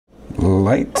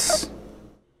Lights,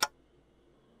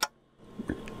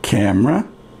 camera,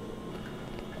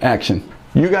 action.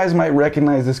 You guys might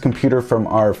recognize this computer from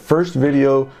our first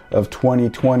video of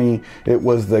 2020. It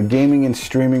was the gaming and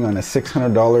streaming on a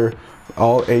 $600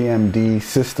 all AMD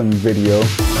system video.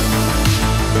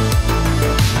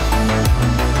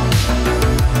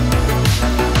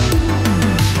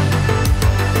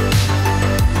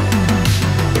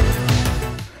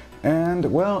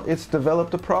 Well, it's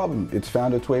developed a problem. It's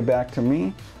found its way back to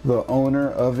me. The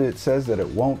owner of it says that it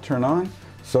won't turn on.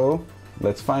 So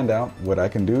let's find out what I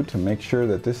can do to make sure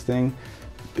that this thing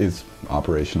is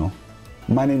operational.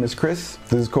 My name is Chris,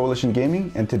 this is Coalition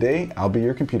Gaming, and today I'll be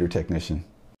your computer technician.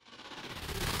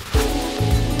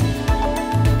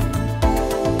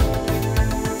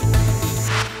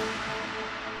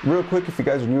 Real quick, if you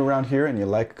guys are new around here and you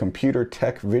like computer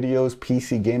tech videos,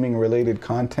 PC gaming related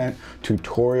content,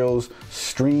 tutorials,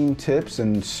 stream tips,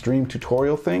 and stream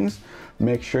tutorial things,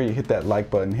 make sure you hit that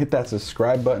like button, hit that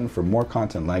subscribe button for more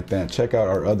content like that. Check out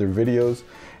our other videos.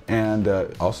 And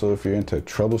also, if you're into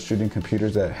troubleshooting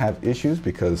computers that have issues,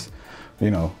 because, you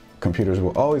know, computers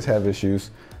will always have issues,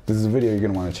 this is a video you're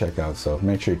going to want to check out, so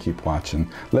make sure you keep watching.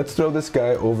 Let's throw this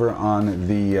guy over on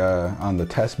the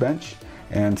test bench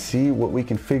and see what we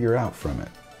can figure out from it.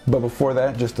 But before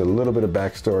that, just a little bit of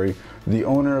backstory. The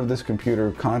owner of this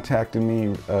computer contacted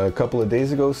me a couple of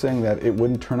days ago saying that it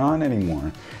wouldn't turn on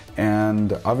anymore.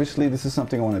 And obviously this is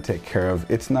something I want to take care of.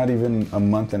 It's not even a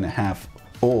month and a half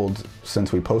old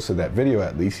since we posted that video,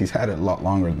 at least. He's had it a lot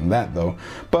longer than that though.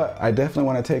 But I definitely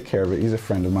want to take care of it. He's a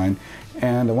friend of mine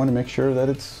and I want to make sure that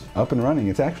it's up and running.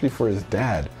 It's actually for his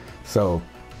dad. So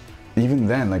even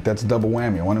then, like, that's double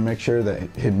whammy. I want to make sure that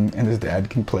him and his dad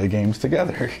can play games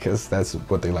together because that's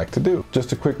what they like to do.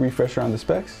 Just a quick refresher on the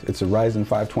specs. It's a Ryzen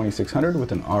 5 2600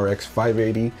 with an RX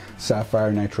 580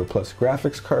 Sapphire Nitro Plus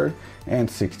graphics card and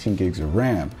 16 gigs of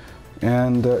RAM.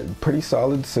 And pretty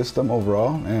solid system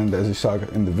overall. And as you saw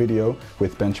in the video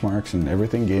with benchmarks and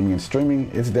everything, gaming and streaming,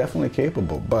 it's definitely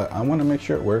capable. But I want to make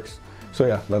sure it works. So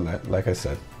yeah, like I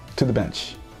said, to the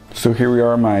bench. So here we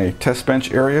are, my test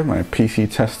bench area, my PC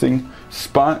testing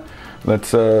spot.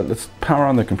 Let's power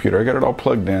on the computer. I got it all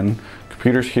plugged in.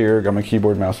 Computer's here, got my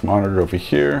keyboard, mouse, monitor over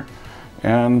here.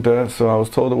 And so I was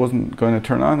told it wasn't going to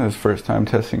turn on. This first time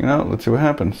testing it out. Let's see what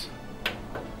happens.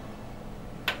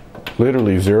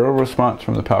 Literally zero response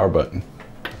from the power button.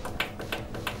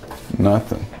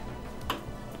 Nothing.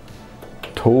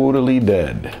 Totally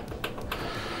dead.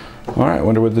 All right, I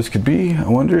wonder what this could be. I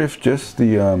wonder if just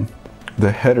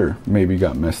the header maybe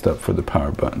got messed up for the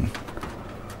power button.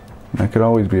 That could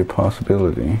always be a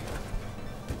possibility.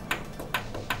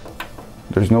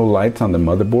 There's no lights on the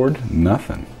motherboard,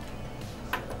 nothing.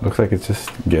 Looks like it's just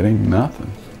getting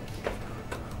nothing.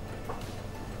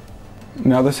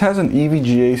 Now this has an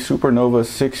EVGA Supernova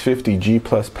 650G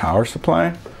Plus power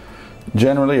supply.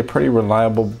 Generally a pretty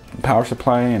reliable power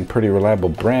supply and pretty reliable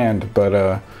brand,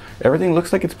 but everything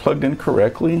looks like it's plugged in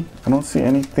correctly. I don't see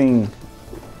anything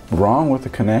wrong with the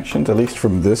connections, at least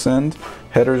from this end.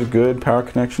 Header's good, power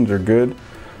connections are good,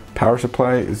 power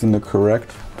supply is in the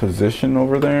correct position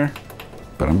over there,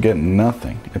 but I'm getting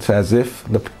nothing. It's as if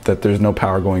that there's no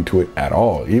power going to it at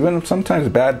all. Even sometimes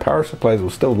bad power supplies will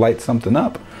still light something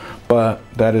up, but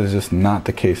that is just not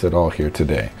the case at all here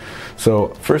today. So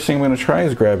first thing I'm going to try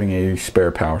is grabbing a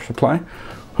spare power supply,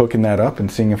 hooking that up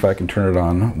and seeing if I can turn it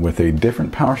on with a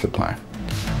different power supply.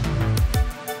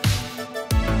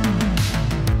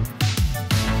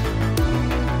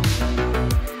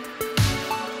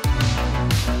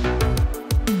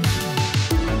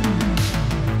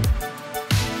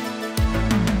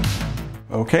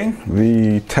 Okay,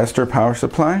 the tester power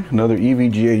supply, another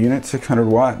EVGA unit, 600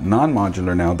 watt,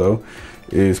 non-modular now though,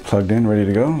 is plugged in, ready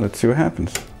to go. Let's see what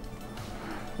happens.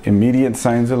 Immediate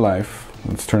signs of life.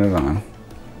 Let's turn it on.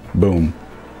 Boom.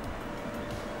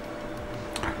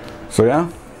 So yeah,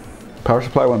 power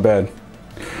supply went bad.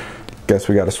 Guess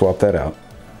we got to swap that out.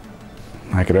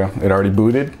 It already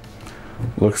booted.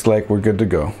 Looks like we're good to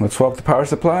go. Let's swap the power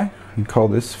supply and call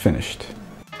this finished.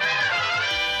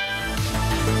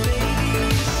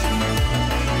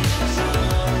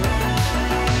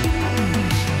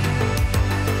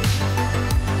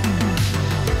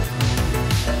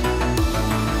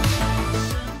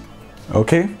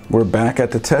 Okay, we're back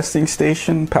at the testing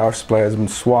station. Power supply has been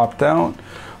swapped out.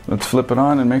 Let's flip it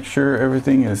on and make sure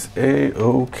everything is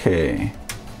A-okay.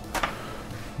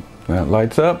 That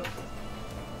lights up.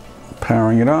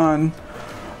 Powering it on.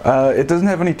 It doesn't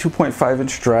have any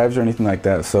 2.5-inch drives or anything like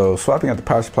that, so swapping out the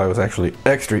power supply was actually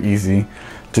extra easy.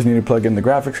 Just need to plug in the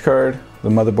graphics card, the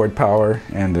motherboard power,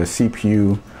 and the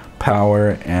CPU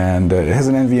power, and it has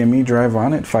an NVMe drive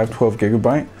on it, 512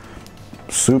 gigabyte.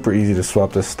 Super easy to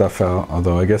swap this stuff out,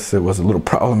 although I guess it was a little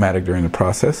problematic during the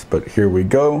process. But here we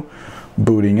go,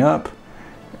 booting up,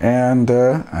 and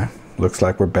looks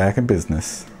like we're back in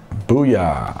business.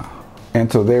 Booyah!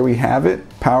 And so there we have it.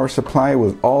 Power supply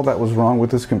was all that was wrong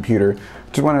with this computer.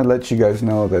 Just want to let you guys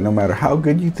know that no matter how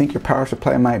good you think your power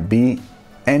supply might be,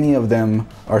 any of them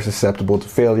are susceptible to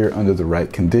failure under the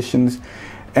right conditions.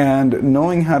 And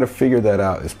knowing how to figure that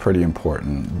out is pretty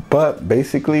important. But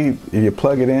basically, if you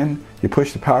plug it in, you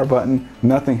push the power button,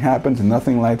 nothing happens and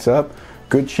nothing lights up,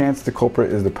 good chance the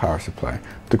culprit is the power supply.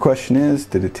 The question is,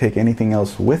 did it take anything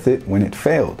else with it when it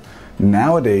failed?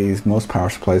 Nowadays, most power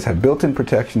supplies have built-in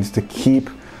protections to keep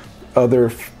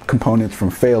other components from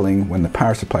failing when the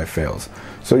power supply fails.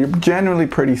 So you're generally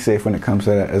pretty safe when it comes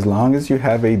to that, as long as you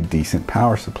have a decent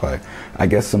power supply. I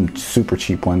guess some super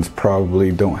cheap ones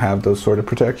probably don't have those sort of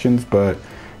protections, but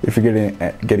if you're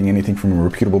getting anything from a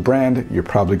reputable brand, you're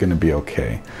probably going to be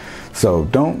okay. So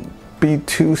don't be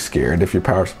too scared if your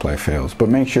power supply fails, but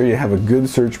make sure you have a good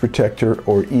surge protector,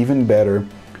 or even better,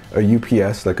 a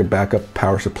UPS, like a backup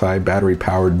power supply, battery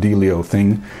powered dealio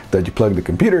thing that you plug the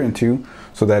computer into,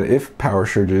 so that if power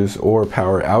surges or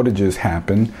power outages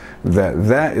happen,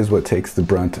 that is what takes the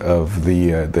brunt of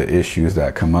the issues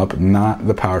that come up, not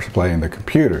the power supply in the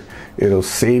computer. It'll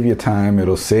save you time,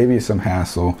 it'll save you some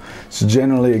hassle. It's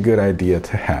generally a good idea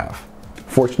to have.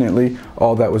 Fortunately,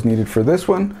 all that was needed for this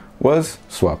one was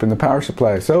swapping the power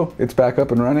supply. So it's back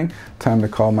up and running. Time to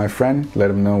call my friend, let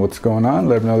him know what's going on,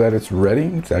 let him know that it's ready.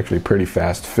 It's actually a pretty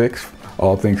fast fix,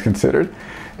 all things considered.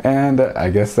 And I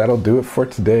guess that'll do it for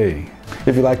today.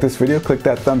 If you like this video, click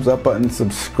that thumbs up button,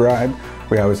 subscribe.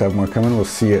 We always have more coming. We'll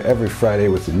see you every Friday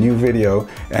with a new video,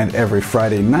 and every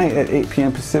Friday night at 8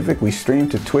 p.m. Pacific, we stream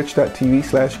to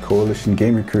twitch.tv/Coalition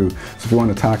Gamer Crew. So if you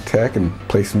want to talk tech and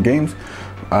play some games,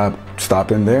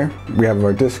 stop in there. We have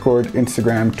our Discord,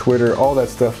 Instagram, Twitter, all that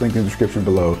stuff linked in the description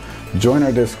below. Join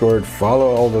our Discord,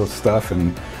 follow all those stuff,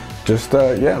 and just,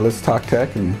 yeah, let's talk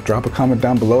tech, and drop a comment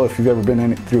down below if you've ever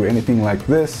been through anything like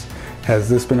this. Has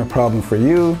this been a problem for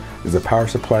you? Is a power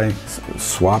supply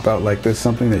swap out like this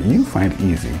something that you find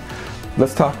easy?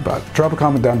 Let's talk about it. Drop a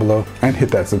comment down below and hit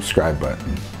that subscribe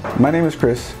button. My name is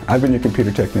Chris. I've been your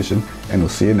computer technician, and we'll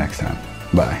see you next time.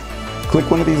 Bye. Click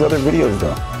one of these other videos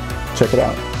though. Check it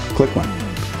out. Click one.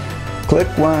 Click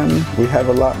one. We have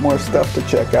a lot more stuff to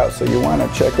check out, so you want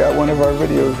to check out one of our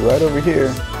videos right over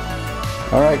here.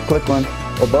 All right, click one,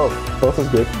 or both. Both is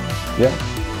good. Yeah.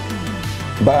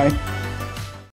 Bye.